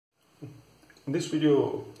In this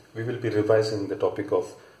video, we will be revising the topic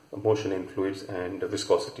of motion in fluids and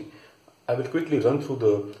viscosity. I will quickly run through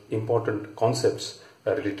the important concepts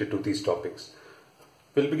related to these topics.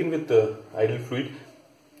 We'll begin with the ideal fluid.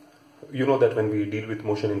 You know that when we deal with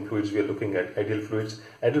motion in fluids, we are looking at ideal fluids.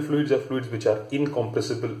 Ideal fluids are fluids which are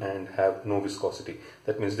incompressible and have no viscosity.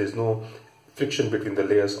 That means there's no friction between the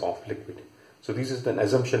layers of liquid. So this is an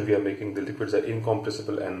assumption we are making: the liquids are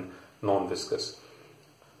incompressible and non-viscous.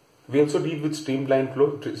 We also deal with streamline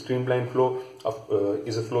flow. Streamline flow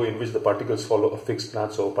is a flow in which the particles follow a fixed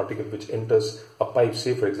path. So a particle which enters a pipe,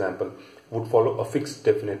 say for example, would follow a fixed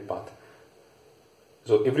definite path.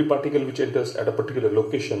 So every particle which enters at a particular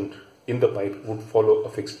location in the pipe would follow a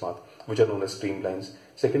fixed path, which are known as streamlines.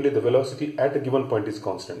 Secondly, the velocity at a given point is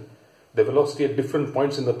constant. The velocity at different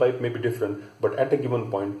points in the pipe may be different, but at a given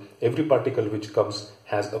point, every particle which comes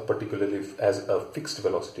has a fixed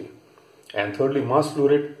velocity. And thirdly, mass flow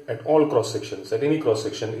rate at all cross sections, at any cross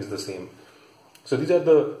section, is the same. So these are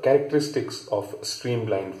the characteristics of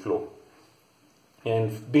streamline flow.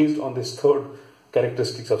 And based on this third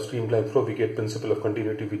characteristics of streamline flow, we get principle of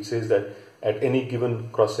continuity, which says that at any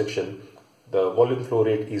given cross section, the volume flow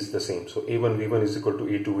rate is the same. So A1 V1 is equal to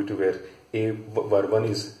A2 V2, where 1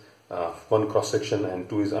 is one cross section and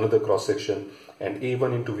 2 is another cross section, and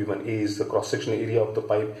A1 into V1, A is the cross sectional area of the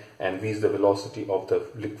pipe and V is the velocity of the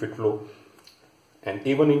liquid flow, and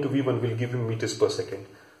A1 into V1 will give you meters per second.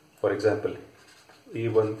 For example,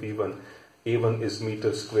 A1 V1, A1 is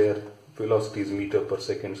meter square, velocity is meter per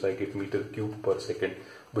second, so I get meter cube per second,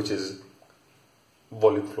 which is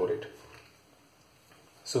volume flow rate.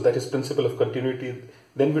 So that is principle of continuity.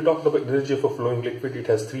 Then we talked about energy of a flowing liquid. It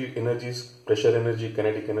has three energies: pressure energy,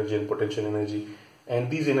 kinetic energy, and potential energy.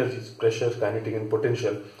 And these energies, pressure, kinetic, and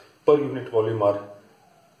potential, per unit volume are: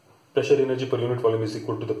 pressure energy per unit volume is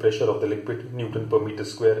equal to the pressure of the liquid, Newton per meter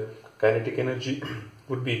square. Kinetic energy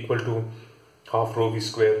would be equal to half rho v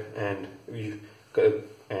square, and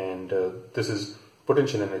this is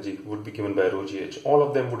potential energy would be given by rho gh. All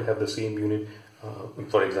of them would have the same unit.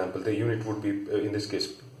 For example, the unit would be, in this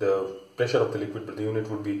case, the pressure of the liquid, but the unit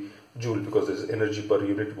would be joule, because there is energy per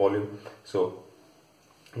unit volume. So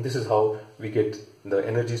this is how we get the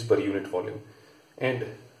energies per unit volume. And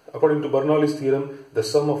according to Bernoulli's theorem, the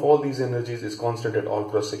sum of all these energies is constant at all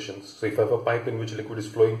cross sections. So if I have a pipe in which liquid is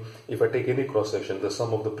flowing, if I take any cross section, the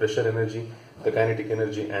sum of the pressure energy, the kinetic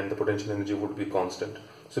energy, and the potential energy would be constant.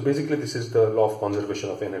 So basically this is the law of conservation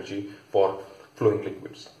of energy for flowing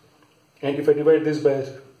liquids. And if I divide this by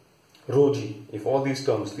rho g, if all these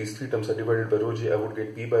terms, these three terms are divided by rho g, I would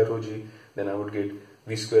get V by rho g, then I would get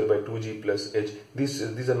V square by 2g plus h.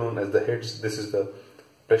 These are known as the heads. This is the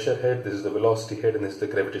pressure head, this is the velocity head, and this is the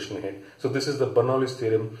gravitational head. So this is the Bernoulli's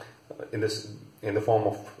theorem in the form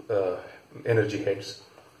of energy heads.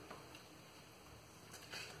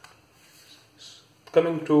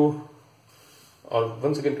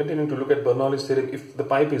 Once again, continuing to look at Bernoulli's theorem, if the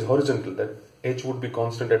pipe is horizontal, that h would be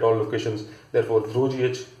constant at all locations, therefore rho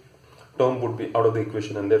gh term would be out of the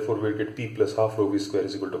equation, and therefore we will get P plus half rho v square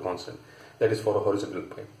is equal to constant. That is for a horizontal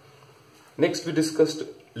pipe. Next, we discussed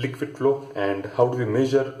liquid flow and how do we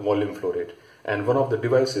measure volume flow rate. And one of the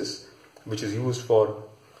devices which is used for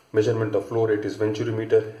measurement of flow rate is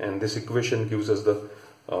venturimeter, and this equation gives us the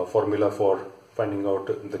formula for finding out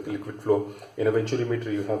the liquid flow. In a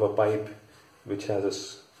venturimeter, you have a pipe which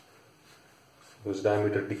has whose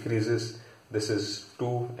diameter decreases. This is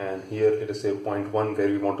 2, and here it is say 0.1, where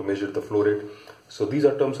we want to measure the flow rate. So these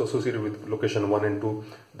are terms associated with location 1 and 2.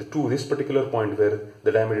 This particular point where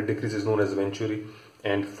the diameter decreases is known as venturi,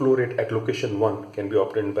 and flow rate at location 1 can be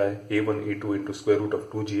obtained by A1 A2 into square root of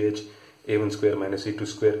 2gh, A1 square minus A2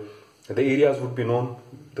 square. The areas would be known,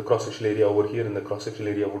 the cross-sectional area over here and the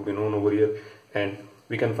cross-sectional area would be known over here, and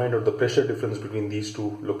we can find out the pressure difference between these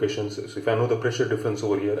two locations. So if I know the pressure difference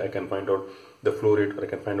over here, I can find out the flow rate, or I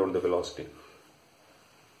can find out the velocity.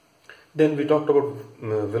 Then we talked about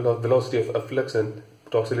velocity of efflux and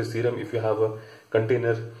Bernoulli's theorem. If you have a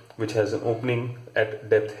container which has an opening at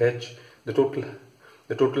depth h, the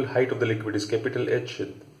total height of the liquid is capital H,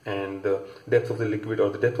 and the depth of the liquid, or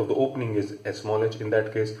the depth of the opening, is small h. In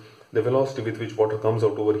that case, the velocity with which water comes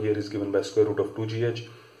out over here is given by square root of 2gh.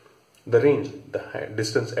 The range, the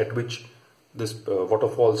distance at which this water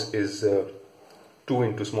falls, is 2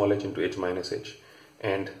 into small h into h minus h,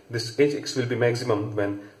 and this hx will be maximum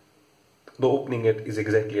when the opening is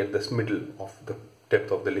exactly at this middle of the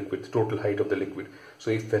depth of the liquid, the total height of the liquid. So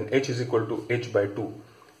if when h is equal to h by 2,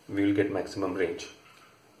 we will get maximum range.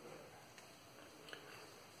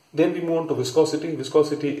 Then we move on to viscosity.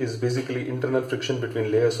 Viscosity is basically internal friction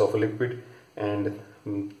between layers of a liquid, and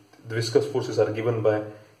the viscous forces are given by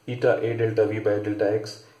eta A delta V by delta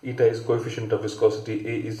X. Eta is coefficient of viscosity,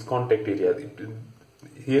 A is contact area.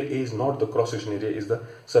 Here A is not the cross section area, is the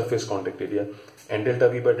surface contact area, and delta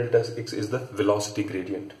V by delta X is the velocity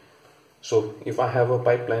gradient. So if I have a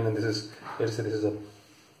pipeline, and this is, let's say this is a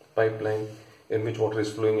pipeline in which water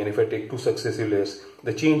is flowing, and if I take two successive layers,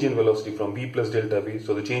 the change in velocity from V plus delta V,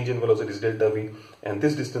 so the change in velocity is delta V, and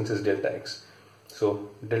this distance is delta X. So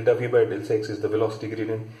delta V by delta X is the velocity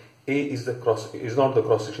gradient. A is not the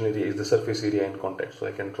cross section area, is the surface area in contact. So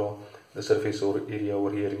I can draw the surface area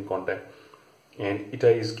over here in contact, and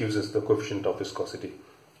eta gives us the coefficient of viscosity.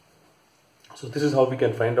 So this is how we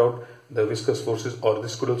can find out the viscous forces, or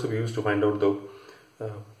this could also be used to find out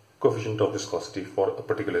the coefficient of viscosity for a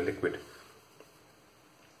particular liquid.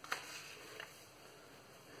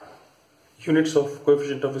 Units of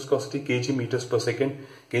coefficient of viscosity: kg meters per second,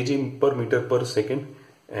 kg per meter per second,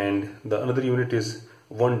 and the another unit is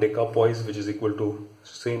 1 decapoise, which is equal to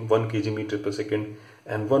same 1 kg meter per second,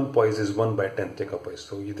 and 1 poise is 1 by 10 decapoise.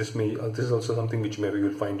 So this is also something which maybe you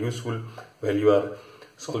will find useful while you are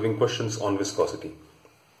solving questions on viscosity.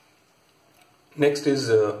 Next is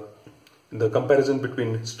the comparison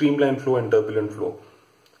between streamline flow and turbulent flow.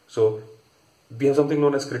 So we have something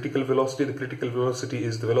known as critical velocity. The critical velocity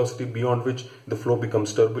is the velocity beyond which the flow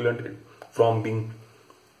becomes turbulent from being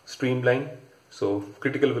streamline. So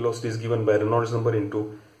critical velocity is given by Reynolds number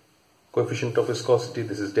into coefficient of viscosity.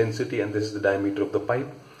 This is density, and this is the diameter of the pipe.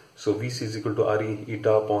 So Vc is equal to Re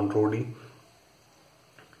eta upon rho d.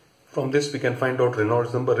 From this we can find out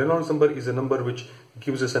Reynolds number. Reynolds number is a number which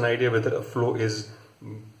gives us an idea whether a flow is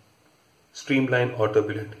streamline or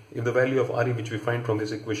turbulent. If the value of Re, which we find from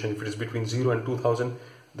this equation, if it is between 0 and 2000,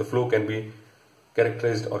 the flow can be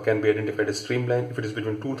characterized or can be identified as streamline. If it is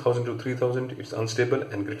between 2000 to 3000, it's unstable,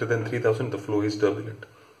 and greater than 3000, the flow is turbulent.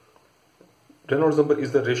 Reynolds number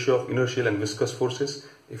is the ratio of inertial and viscous forces.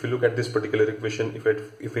 If you look at this particular equation,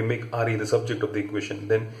 if we make Re the subject of the equation,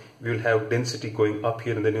 then we will have density going up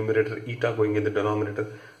here in the numerator, eta going in the denominator.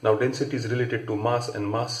 Now density is related to mass, and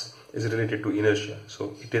mass is related to inertia.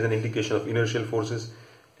 So it is an indication of inertial forces,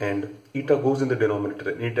 and eta goes in the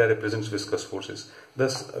denominator, and eta represents viscous forces.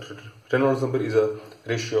 Thus Reynolds number is a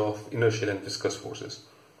ratio of inertial and viscous forces.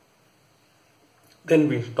 Then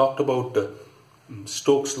we talked about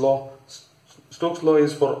Stokes' law. Stokes' law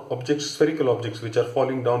is for objects, spherical objects, which are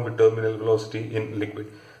falling down with terminal velocity in liquid.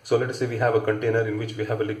 So let us say we have a container in which we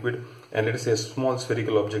have a liquid, and let us say a small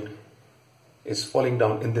spherical object is falling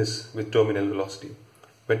down in this with terminal velocity.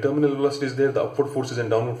 When terminal velocity is there, the upward forces and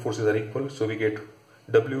downward forces are equal. So we get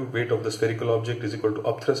W, weight of the spherical object, is equal to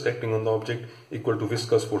upthrust acting on the object equal to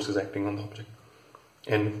viscous forces acting on the object.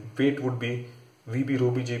 And weight would be VB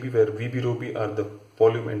rho B JB, where VB rho B are the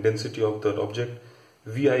volume and density of the object.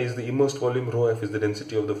 Vi is the immersed volume, rho F is the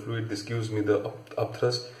density of the fluid. This gives me the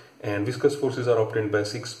upthrust, and viscous forces are obtained by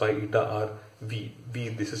 6 pi eta R V. V,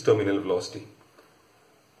 this is terminal velocity.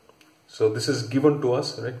 So this is given to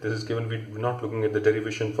us, right? This is given. We're not looking at the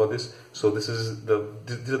derivation for this. So these are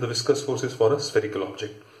the viscous forces for a spherical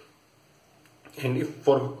object. And if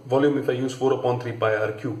for volume, if I use 4 upon 3 pi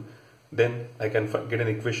R cube, then I can get an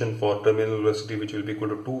equation for terminal velocity, which will be equal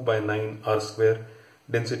to 2 by 9 R square,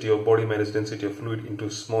 density of body minus density of fluid into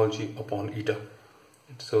small g upon eta.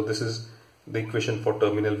 So this is the equation for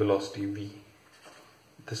terminal velocity V.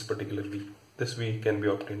 This particular V. This V can be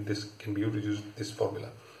obtained. This can be used to use this formula.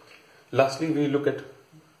 Lastly, we look at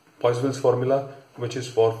Poisson's formula, which is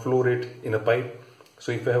for flow rate in a pipe.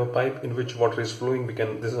 So if I have a pipe in which water is flowing,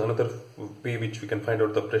 this is another way which we can find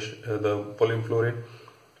out the pressure, the volume flow rate.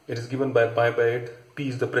 It is given by pi by 8. P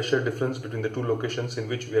is the pressure difference between the two locations in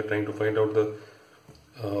which we are trying to find out the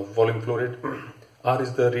volume flow rate. R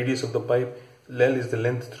is the radius of the pipe, L is the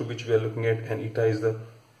length through which we are looking at, and eta is the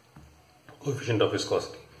coefficient of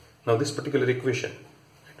viscosity. Now this particular equation,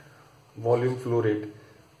 volume flow rate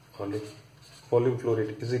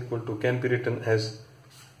is equal to, can be written as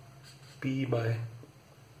P by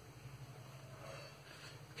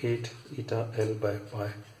 8 eta L by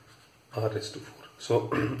pi R raised to 4.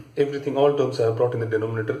 So everything, all terms I have brought in the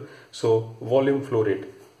denominator. So volume flow rate,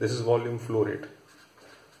 this is volume flow rate.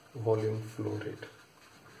 Volume flow rate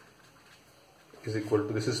is equal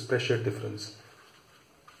to, this is pressure difference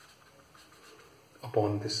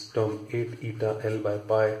upon this term 8 eta L by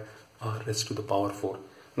pi R raised to the power 4.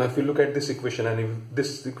 Now if you look at this equation, and if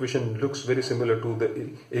this equation looks very similar to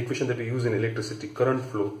the equation that we use in electricity, current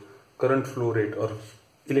flow rate or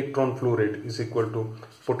electron flow rate is equal to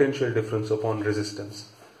potential difference upon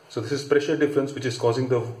resistance. So this is pressure difference which is causing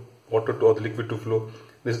the water to, or the liquid to flow.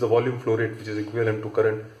 This is the volume flow rate which is equivalent to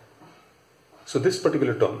current. So this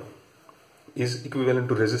particular term is equivalent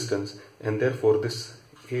to resistance, and therefore this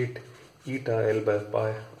 8 eta L by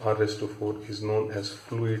pi r raised to 4 is known as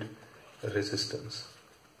fluid resistance.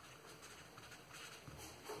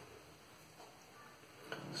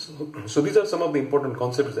 So these are some of the important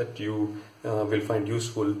concepts that you will find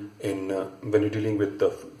useful in when you're dealing with the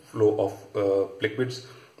flow of liquids,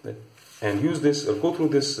 and use this or go through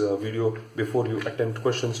this video before you attempt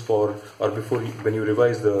questions for, or when you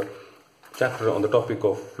revise the chapter on the topic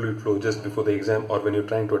of fluid flow just before the exam, or when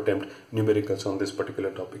you're trying to attempt numericals on this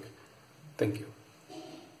particular topic. Thank you.